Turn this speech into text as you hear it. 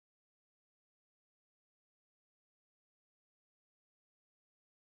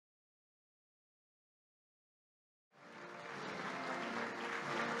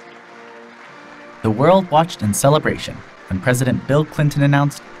The world watched in celebration when President Bill Clinton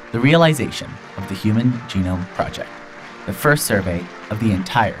announced the realization of the Human Genome Project, the first survey of the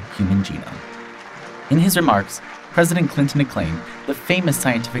entire human genome. In his remarks, President Clinton acclaimed the famous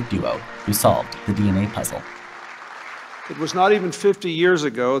scientific duo who solved the DNA puzzle. It was not even 50 years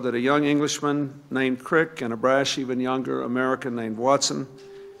ago that a young Englishman named Crick and a brash, even younger American named Watson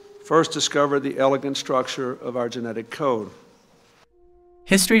first discovered the elegant structure of our genetic code.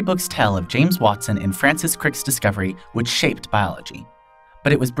 History books tell of James Watson and Francis Crick's discovery which shaped biology.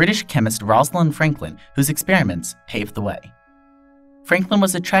 But it was British chemist Rosalind Franklin whose experiments paved the way. Franklin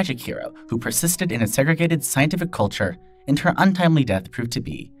was a tragic hero who persisted in a segregated scientific culture, and her untimely death proved to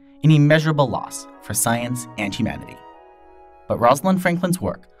be an immeasurable loss for science and humanity. But Rosalind Franklin's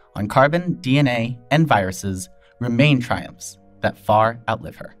work on carbon, DNA, and viruses remain triumphs that far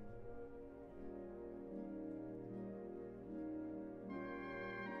outlive her.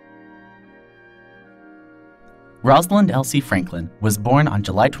 Rosalind Elsie Franklin was born on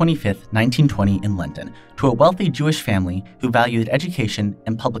July 25, 1920 in London to a wealthy Jewish family who valued education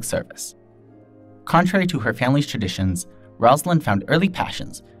and public service. Contrary to her family's traditions, Rosalind found early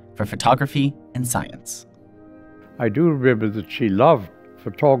passions for photography and science. I do remember that she loved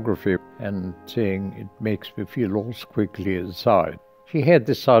photography and saying it makes me feel lost quickly inside. She had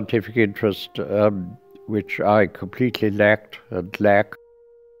this scientific interest which I completely lacked and lack.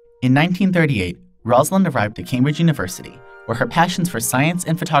 In 1938, Rosalind arrived at Cambridge University, where her passions for science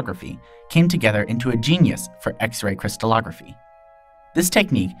and photography came together into a genius for X-ray crystallography. This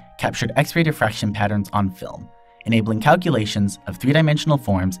technique captured X-ray diffraction patterns on film, enabling calculations of three-dimensional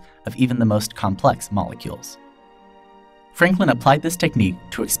forms of even the most complex molecules. Franklin applied this technique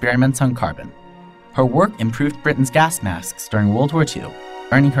to experiments on carbon. Her work improved Britain's gas masks during World War II,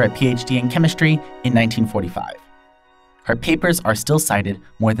 earning her a PhD in chemistry in 1945. Her papers are still cited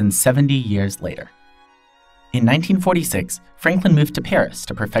more than 70 years later. In 1946, Franklin moved to Paris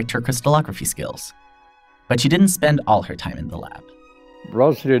to perfect her crystallography skills. But she didn't spend all her time in the lab.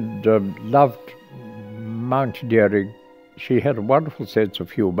 Rosalind loved mountaineering. She had a wonderful sense of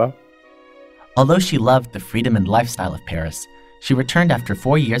humor. Although she loved the freedom and lifestyle of Paris, she returned after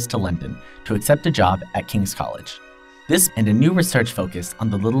 4 years to London to accept a job at King's College. This and a new research focus on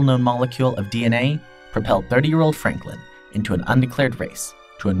the little-known molecule of DNA propelled 30-year-old Franklin into an undeclared race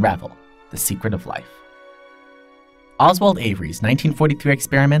to unravel the secret of life. Oswald Avery's 1943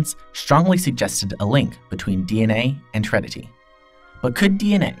 experiments strongly suggested a link between DNA and heredity. But could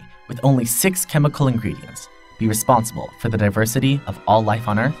DNA, with only 6 chemical ingredients, be responsible for the diversity of all life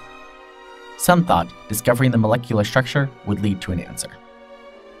on Earth? Some thought discovering the molecular structure would lead to an answer.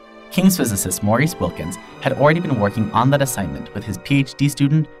 King's physicist Maurice Wilkins had already been working on that assignment with his PhD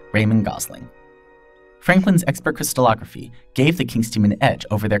student Raymond Gosling. Franklin's expert crystallography gave the King's team an edge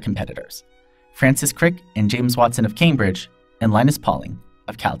over their competitors, Francis Crick and James Watson of Cambridge, and Linus Pauling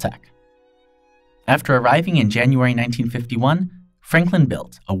of Caltech. After arriving in January 1951, Franklin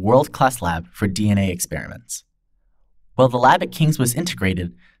built a world-class lab for DNA experiments. While the lab at King's was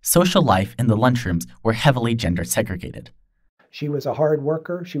integrated, social life in the lunchrooms were heavily gender segregated. She was a hard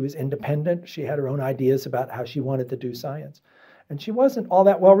worker, she was independent, she had her own ideas about how she wanted to do science. And she wasn't all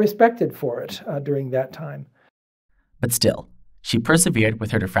that well respected for it during that time. But still, she persevered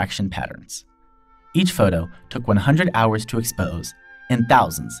with her diffraction patterns. Each photo took 100 hours to expose and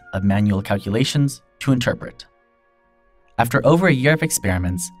thousands of manual calculations to interpret. After over a year of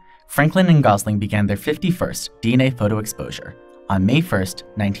experiments, Franklin and Gosling began their 51st DNA photo exposure on May 1,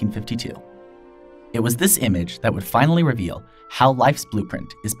 1952. It was this image that would finally reveal how life's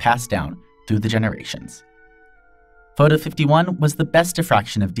blueprint is passed down through the generations. Photo 51 was the best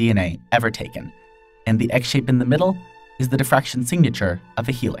diffraction of DNA ever taken, and the X shape in the middle is the diffraction signature of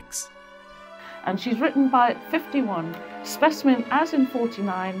a helix. And she's written by 51, specimen as in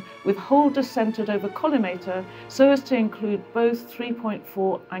 49, with holder centered over collimator so as to include both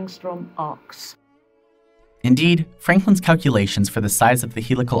 3.4 angstrom arcs. Indeed, Franklin's calculations for the size of the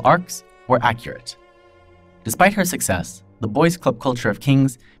helical arcs were accurate. Despite her success, the boys' club culture of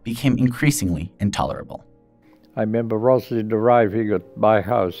King's became increasingly intolerable. I remember Rosalind arriving at my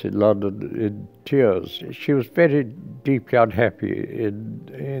house in London in tears. She was very deeply unhappy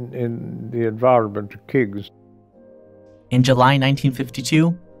in the environment of King's. In July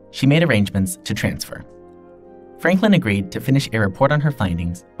 1952, she made arrangements to transfer. Franklin agreed to finish a report on her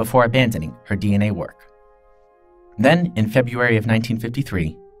findings before abandoning her DNA work. Then, in February of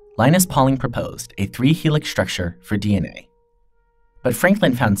 1953, Linus Pauling proposed a 3-helix structure for DNA. But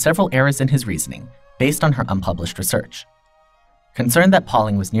Franklin found several errors in his reasoning based on her unpublished research. Concerned that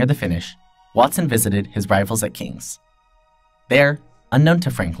Pauling was near the finish, Watson visited his rivals at King's. There, unknown to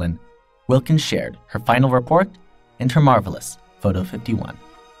Franklin, Wilkins shared her final report and her marvelous Photo 51.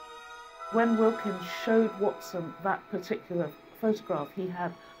 When Wilkins showed Watson that particular photograph, he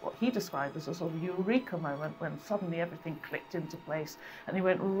had what he described as a sort of eureka moment when suddenly everything clicked into place, and he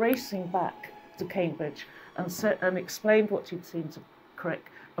went racing back to Cambridge and explained what he'd seen to Crick,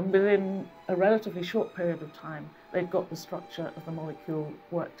 and within a relatively short period of time, they'd got the structure of the molecule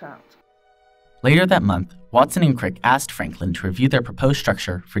worked out. Later that month, Watson and Crick asked Franklin to review their proposed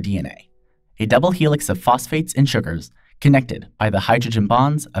structure for DNA, a double helix of phosphates and sugars connected by the hydrogen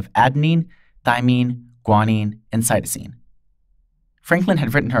bonds of adenine, thymine, guanine, and cytosine. Franklin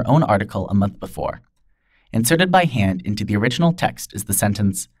had written her own article a month before. Inserted by hand into the original text is the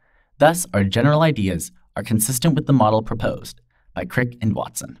sentence, "Thus our general ideas are consistent with the model proposed by Crick and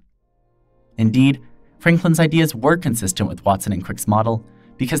Watson." Indeed, Franklin's ideas were consistent with Watson and Crick's model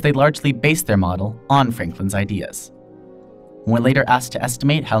because they largely based their model on Franklin's ideas. When later asked to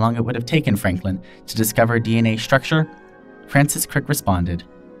estimate how long it would have taken Franklin to discover DNA structure, Francis Crick responded,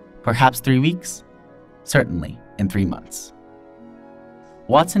 "Perhaps 3 weeks? Certainly in 3 months."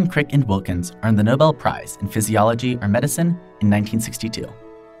 Watson, Crick, and Wilkins earned the Nobel Prize in Physiology or Medicine in 1962.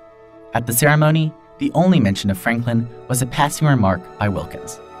 At the ceremony, the only mention of Franklin was a passing remark by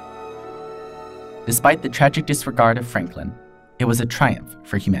Wilkins. Despite the tragic disregard of Franklin, it was a triumph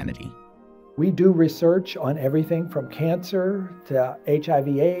for humanity. We do research on everything from cancer to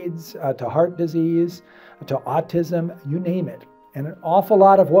HIV/AIDS to heart disease to autism, you name it. And an awful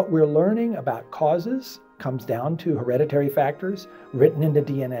lot of what we're learning about causes comes down to hereditary factors written into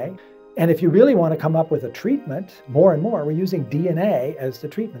DNA. And if you really want to come up with a treatment, more and more, we're using DNA as the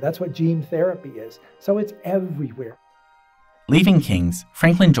treatment. That's what gene therapy is. So it's everywhere. Leaving King's,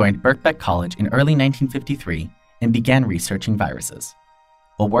 Franklin joined Birkbeck College in early 1953 and began researching viruses.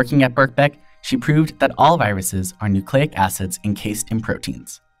 While working at Birkbeck, she proved that all viruses are nucleic acids encased in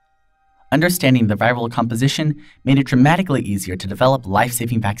proteins. Understanding the viral composition made it dramatically easier to develop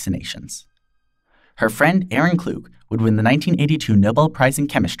life-saving vaccinations. Her friend Aaron Klug would win the 1982 Nobel Prize in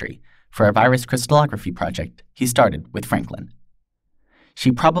Chemistry for a virus crystallography project he started with Franklin.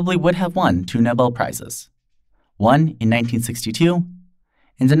 She probably would have won 2 Nobel Prizes, one in 1962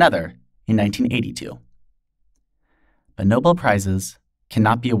 and another in 1982. But Nobel Prizes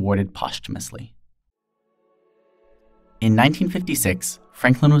cannot be awarded posthumously. In 1956,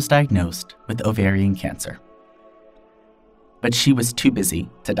 Franklin was diagnosed with ovarian cancer. But she was too busy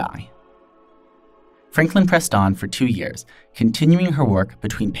to die. Franklin pressed on for 2 years, continuing her work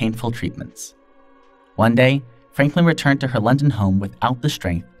between painful treatments. One day, Franklin returned to her London home without the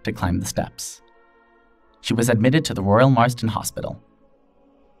strength to climb the steps. She was admitted to the Royal Marsden Hospital.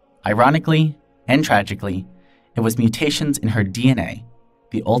 Ironically and tragically, it was mutations in her DNA,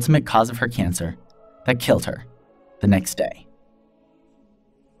 the ultimate cause of her cancer, that killed her the next day.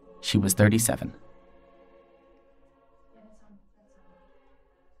 She was 37.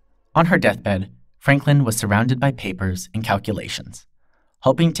 On her deathbed, Franklin was surrounded by papers and calculations,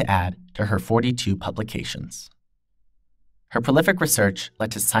 hoping to add to her 42 publications. Her prolific research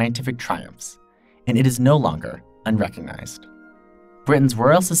led to scientific triumphs, and it is no longer unrecognized. Britain's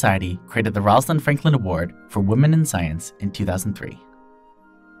Royal Society created the Rosalind Franklin Award for Women in Science in 2003.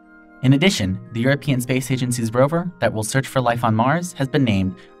 In addition, the European Space Agency's rover that will search for life on Mars has been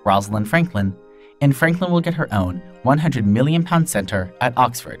named Rosalind Franklin, and Franklin will get her own £100 million center at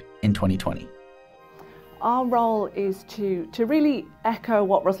Oxford in 2020. Our role is to really echo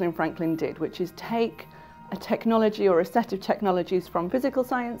what Rosalind Franklin did, which is take a technology or a set of technologies from physical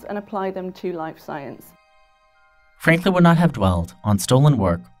science and apply them to life science. Franklin would not have dwelled on stolen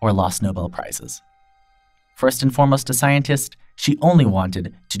work or lost Nobel Prizes. First and foremost a scientist, she only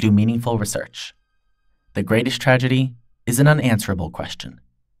wanted to do meaningful research. The greatest tragedy is an unanswerable question.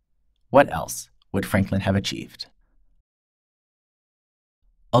 What else would Franklin have achieved?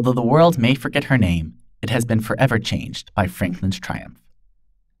 Although the world may forget her name, it has been forever changed by Franklin's triumph.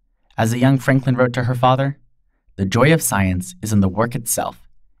 As a young Franklin wrote to her father, "The joy of science is in the work itself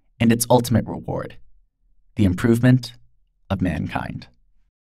and its ultimate reward, the improvement of mankind."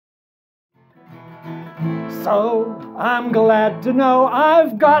 So I'm glad to know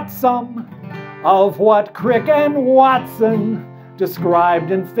I've got some of what Crick and Watson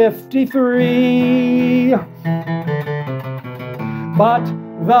described in 53. But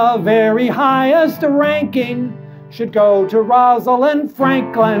the very highest ranking should go to Rosalind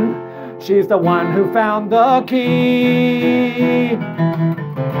Franklin. She's the one who found the key.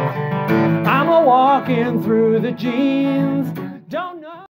 I'm a walking through the genes